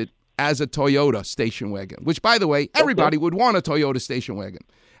advertise it as a Toyota station wagon, which, by the way, everybody would want a Toyota station wagon.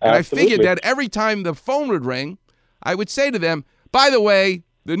 And Absolutely. I figured that every time the phone would ring, I would say to them, by the way,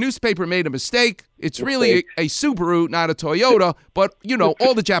 the newspaper made a mistake. It's really a Subaru, not a Toyota, but,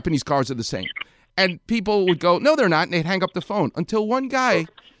 all the Japanese cars are the same. And people would go, no, they're not, and they'd hang up the phone until one guy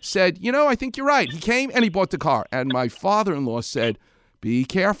said, I think you're right. He came and he bought the car. And my father-in-law said, be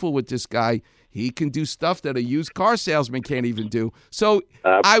careful with this guy. He can do stuff that a used car salesman can't even do. So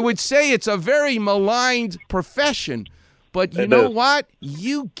I would say it's a very maligned profession, but you know what?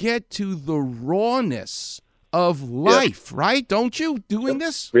 You get to the rawness of life, right? Don't you, doing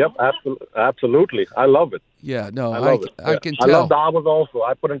this? Yep, absolutely. I love it. Yeah, no, I can tell. I love the hours also.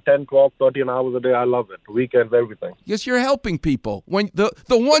 I put in 10, 12, 13 hours a day. I love it. Weekends, everything. Yes, you're helping people. When the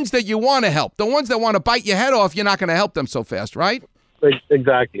ones that you want to help, the ones that want to bite your head off, you're not going to help them so fast, right?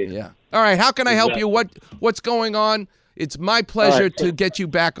 Exactly. Yeah. All right, how can I help you? What's going on? It's my pleasure to get you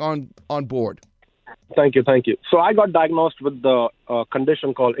back on board. Thank you. So I got diagnosed with the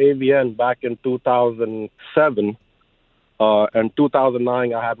condition called AVN back in 2007. And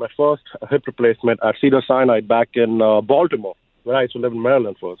 2009, I had my first hip replacement at Cedars-Sinai back in Baltimore, where I used to live in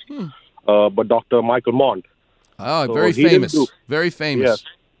Maryland first. But Dr. Michael Mond. Oh, so very famous. Very famous. Yes,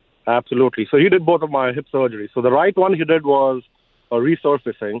 absolutely. So he did both of my hip surgeries. So the right one he did was a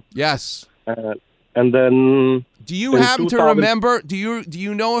resurfacing. Yes. And then... Do you happen to remember, do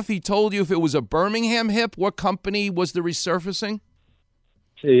you know if he told you if it was a Birmingham hip? What company was the resurfacing?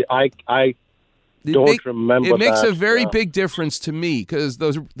 See, I don't remember that. It makes a very big difference to me because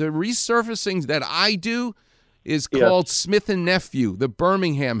the resurfacings that I do is called Smith & Nephew, the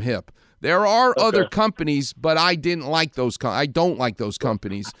Birmingham hip. There are other companies, but I didn't like those. I don't like those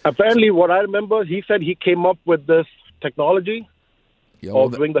companies. Apparently, what I remember, he said he came up with this technology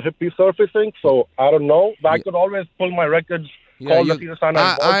of doing the hip resurfacing. So I don't know. But I could always pull my records.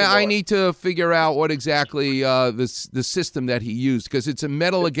 I need to figure out what exactly the system that he used because it's a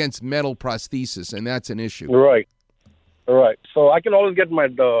metal against metal prosthesis, and that's an issue. Right. So I can always get my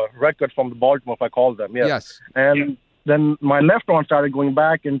record from the Baltimore if I call them. Yes. And then my left one started going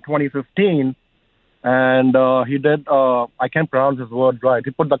back in 2015, and he did. I can't pronounce his word right. He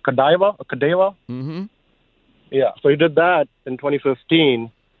put the cadaver. Mm-hmm. Yeah. So he did that in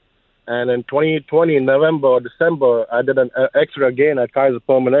 2015. And in 2020, in November or December, I did an X-ray again at Kaiser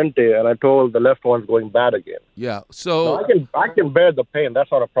Permanente, and I told the left one's going bad again. Yeah, so I can bear the pain.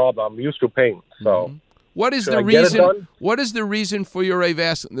 That's not a problem. I'm used to pain. So, what is the reason? What is the reason for your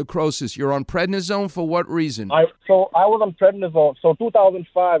avascular necrosis? You're on prednisone for what reason? I was on prednisone. So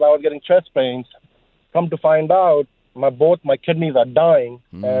 2005, I was getting chest pains. Come to find out, both my kidneys are dying,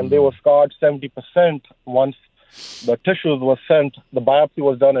 and they were scarred 70% once. The tissues were sent, the biopsy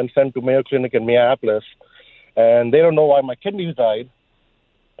was done and sent to Mayo Clinic in Minneapolis, and they don't know why my kidneys died.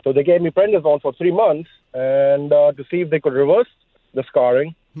 So they gave me prednisone for 3 months and to see if they could reverse the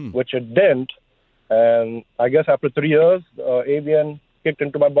scarring, which it didn't. And I guess after 3 years, AVN kicked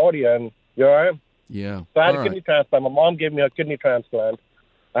into my body, and here I am. Yeah. So I had a kidney transplant. My mom gave me a kidney transplant.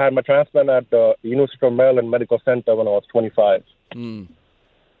 I had my transplant at the University of Maryland Medical Center when I was 25.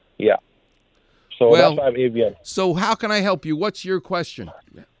 Yeah. So that's why I'm AVN. So how can I help you? What's your question?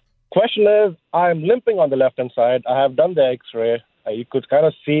 Question is, I'm limping on the left-hand side. I have done the X-ray. You could kind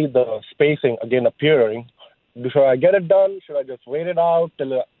of see the spacing again appearing. Should I get it done? Should I just wait it out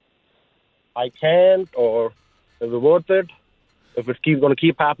till I can't? Or is it worth it if it's going to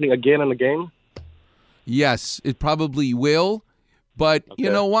keep happening again and again? Yes, it probably will. But you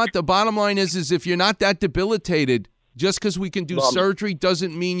know what? The bottom line is if you're not that debilitated, just because we can do surgery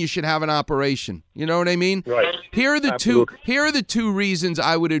doesn't mean you should have an operation. You know what I mean? Right. Here are the two reasons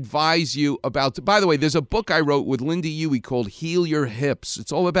I would advise you about. By the way, there's a book I wrote with Linda Huey called Heal Your Hips.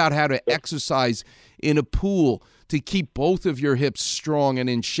 It's all about how to exercise in a pool to keep both of your hips strong and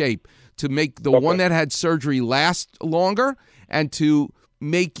in shape, to make the one that had surgery last longer and to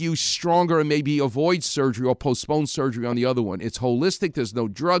make you stronger and maybe avoid surgery or postpone surgery on the other one. It's holistic. There's no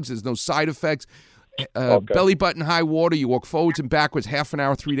drugs. There's no side effects. Belly button high water. You walk forwards and backwards half an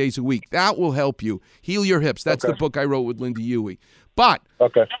hour, 3 days a week. That will help you. Heal Your Hips. That's the book I wrote with Linda Huey. But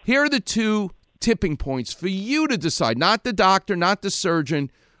here are the two tipping points for you to decide, not the doctor, not the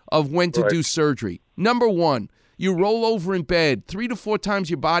surgeon, of when to do surgery. Number one, you roll over in bed. 3 to 4 times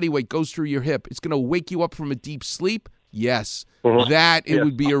your body weight goes through your hip. It's going to wake you up from a deep sleep. yes, Mhm. that it Yeah.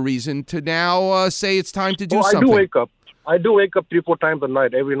 would be a reason to now say it's time to do Oh, something. I do wake up 3-4 times a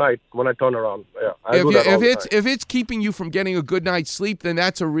night, every night when I turn around. Yeah, I do that all the time. If it's keeping you from getting a good night's sleep, then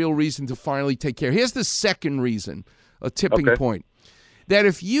that's a real reason to finally take care. Here's the second reason, a tipping Okay. point, that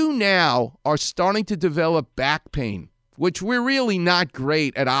if you now are starting to develop back pain, which we're really not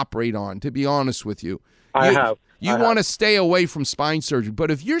great at operate on, to be honest with you. You want to stay away from spine surgery, but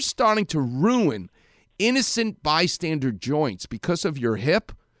if you're starting to ruin innocent bystander joints because of your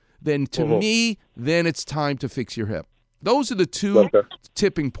hip, then to me, then it's time to fix your hip. Those are the two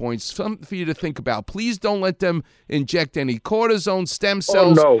tipping points, something for you to think about. Please don't let them inject any cortisone, stem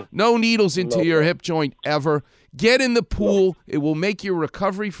cells, no needles into your hip joint ever. Get in the pool. It will make your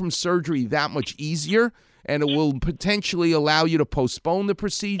recovery from surgery that much easier, and it will potentially allow you to postpone the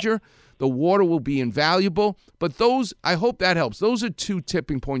procedure. The water will be invaluable. But those, I hope that helps. Those are two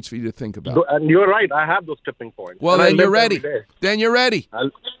tipping points for you to think about. And you're right. I have those tipping points. Well, And I then you're live every ready. day. Then you're ready.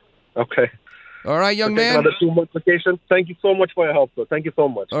 Okay. All right, young Take man. Another 2 months vacation. Thank you so much for your help, sir. Thank you so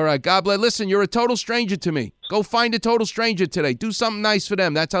much. All right, God bless. Listen, you're a total stranger to me. Go find a total stranger today. Do something nice for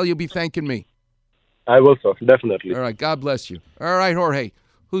them. That's how you'll be thanking me. I will, sir. Definitely. All right, God bless you. All right, Jorge.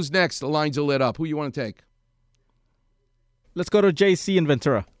 Who's next? The lines are lit up. Who you want to take? Let's go to JC in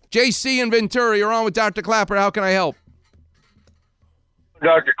Ventura. JC in Ventura, you're on with Dr. Clapper. How can I help?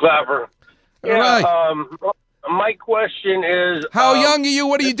 Dr. Clapper. All right. My question is... How young are you?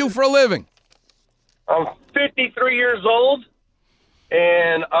 What do you do for a living? I'm 53 years old,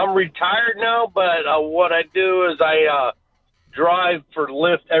 and I'm retired now, but what I do is I drive for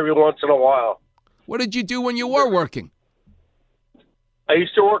Lyft every once in a while. What did you do when you were working? I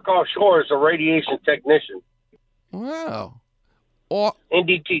used to work offshore as a radiation technician. Wow.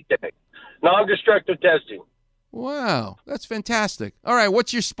 NDT tech. Non-destructive testing. Wow. That's fantastic. All right,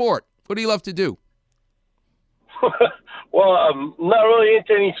 what's your sport? What do you love to do? Well, I'm not really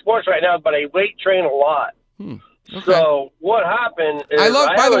into any sports right now, but I weight train a lot. Okay. So what happened is I love,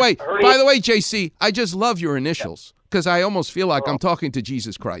 by have the a way, hernia- JC, I just love your initials because I almost feel like I'm talking to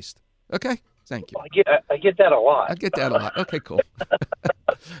Jesus Christ. Okay? Thank you. I get that a lot. I get that a lot. Okay, cool.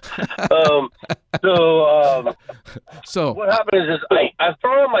 So what happened is I've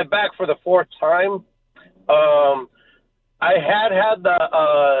thrown on my back for the fourth time. I had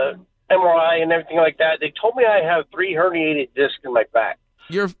the MRI and everything like that. They told me I have 3 herniated discs in my back.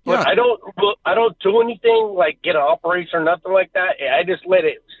 But I don't do anything like get an operation or nothing like that. I just let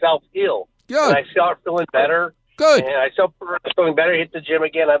it self heal. Good. And I start feeling better. Good. And I start feeling better. Hit the gym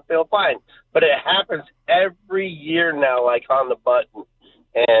again. I feel fine. But it happens every year now, like on the button.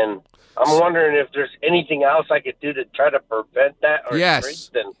 And I'm wondering if there's anything else I could do to try to prevent that or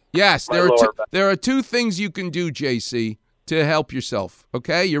strengthen Yes. my There are lower back. there are 2 things you can do, JC, to help yourself.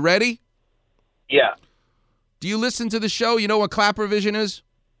 Okay, you ready? Yeah. Do you listen to the show? You know what Clapper Vision is?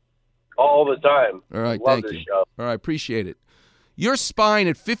 All the time. All right, Love thank this you. show. All right, appreciate it. Your spine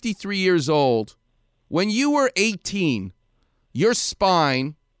at 53 years old, when you were 18, your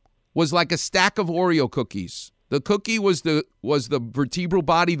spine was like a stack of Oreo cookies. The cookie was the vertebral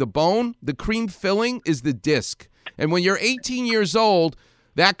body, the bone. The cream filling is the disc. And when you're 18 years old,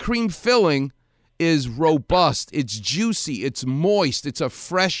 that cream filling is robust. It's juicy. It's moist. It's a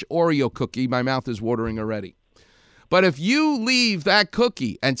fresh Oreo cookie. My mouth is watering already. But if you leave that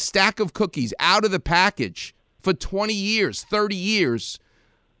cookie and stack of cookies out of the package for 20 years, 30 years,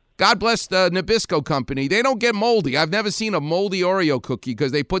 God bless the Nabisco company. They don't get moldy. I've never seen a moldy Oreo cookie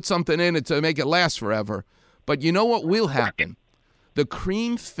because they put something in it to make it last forever. But you know what will happen? The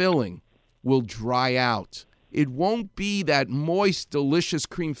cream filling will dry out. It won't be that moist, delicious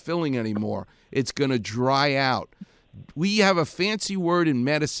cream filling anymore. It's going to dry out. We have a fancy word in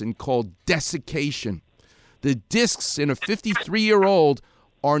medicine called desiccation. The discs in a 53-year-old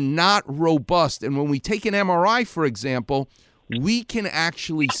are not robust. And when we take an MRI, for example, we can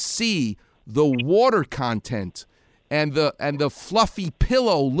actually see the water content and the fluffy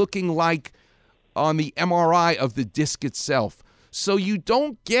pillow looking like on the MRI of the disc itself. So you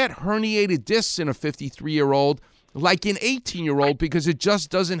don't get herniated discs in a 53-year-old like an 18-year-old because it just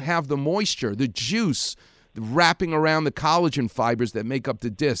doesn't have the moisture, the juice wrapping around the collagen fibers that make up the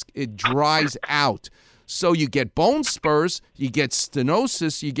disc. It dries out. So you get bone spurs, you get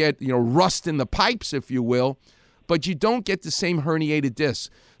stenosis, you get rust in the pipes, if you will, but you don't get the same herniated discs.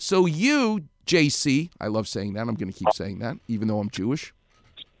 So you, JC, I love saying that. I'm going to keep saying that, even though I'm Jewish.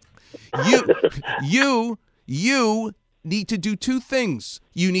 You need to do 2 things.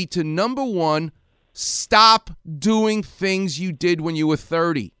 You need to, number 1, stop doing things you did when you were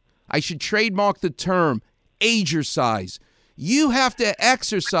 30. I should trademark the term agercise. You have to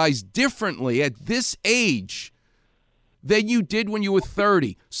exercise differently at this age than you did when you were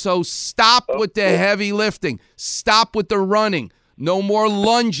 30. So stop with the heavy lifting. Stop with the running. No more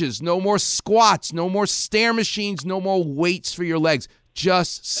lunges, no more squats, no more stair machines, no more weights for your legs.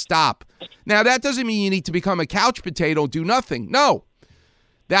 Just stop. Now, that doesn't mean you need to become a couch potato and do nothing. No.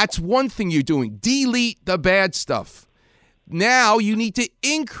 That's one thing you're doing. Delete the bad stuff. Now you need to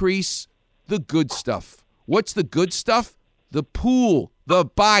increase the good stuff. What's the good stuff? The pool, the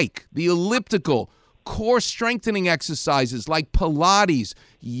bike, the elliptical, core strengthening exercises like Pilates,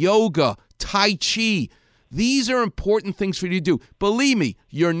 yoga, Tai Chi. These are important things for you to do. Believe me,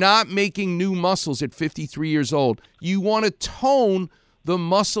 you're not making new muscles at 53 years old. You want to tone the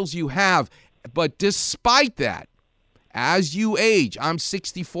muscles you have. But despite that, as you age, I'm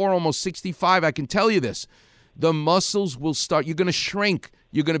 64, almost 65, I can tell you this, the muscles will start, you're going to shrink.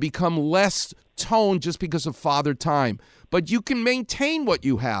 You're going to become less toned just because of father time. But you can maintain what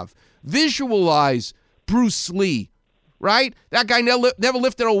you have. Visualize Bruce Lee, right? That guy never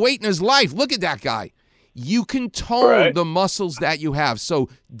lifted a weight in his life. Look at that guy. You can tone the muscles that you have. So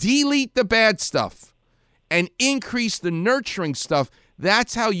delete the bad stuff and increase the nurturing stuff.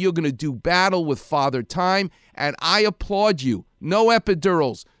 That's how you're going to do battle with father time. And I applaud you. No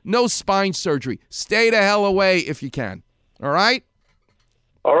epidurals, no spine surgery. Stay the hell away if you can. All right?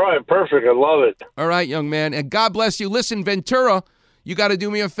 All right, perfect. I love it. All right, young man. And God bless you. Listen, Ventura, you got to do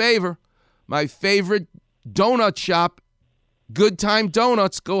me a favor. My favorite donut shop, Good Time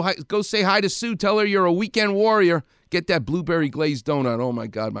Donuts. Go say hi to Sue. Tell her you're a weekend warrior. Get that blueberry glazed donut. Oh, my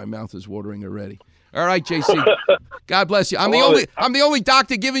God, my mouth is watering already. All right, JC. God bless you. I'm the only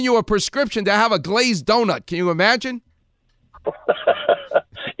doctor giving you a prescription to have a glazed donut. Can you imagine?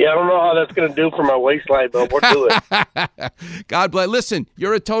 Yeah, I don't know how that's going to do for my waistline, but we'll do it. God bless. Listen,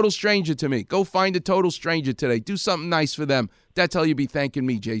 you're a total stranger to me. Go find a total stranger today. Do something nice for them. That's how you'll be thanking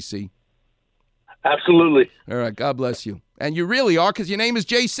me, JC. Absolutely. All right, God bless you. And you really are, because your name is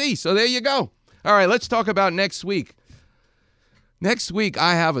JC, so there you go. All right, let's talk about next week. Next week,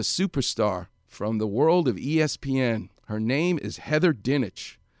 I have a superstar from the world of ESPN. Her name is Heather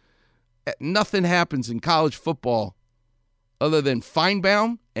Dinich. Nothing happens in college football other than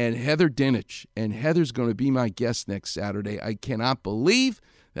Feinbaum and Heather Dinich. And Heather's going to be my guest next Saturday. I cannot believe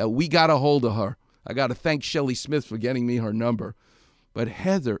that we got a hold of her. I got to thank Shelly Smith for getting me her number. But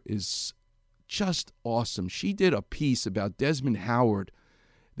Heather is just awesome. She did a piece about Desmond Howard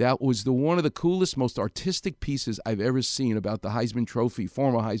that was one of the coolest, most artistic pieces I've ever seen about the Heisman Trophy,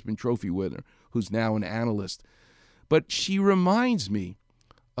 former Heisman Trophy winner, who's now an analyst. But she reminds me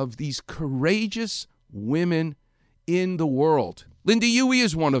of these courageous women in the world. Linda Huey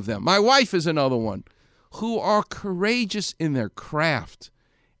is one of them. My wife is another one, who are courageous in their craft.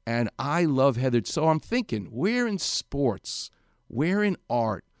 And I love Heather. So I'm thinking, where in sports, where in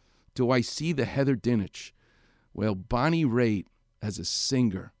art do I see the Heather Dinich? Well, Bonnie Raitt, as a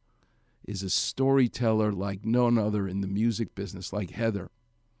singer, is a storyteller like none other in the music business, like Heather.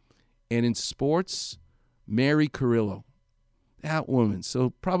 And in sports, Mary Carrillo, that woman. So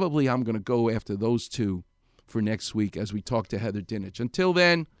probably I'm going to go after those two for next week as we talk to Heather Dinich. Until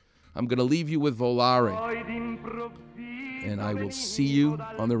then, I'm going to leave you with Volare. And I will see you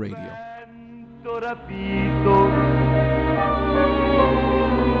on the radio.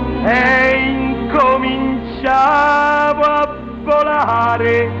 E incominciavo a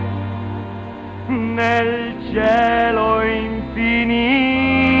volare nel cielo infinito.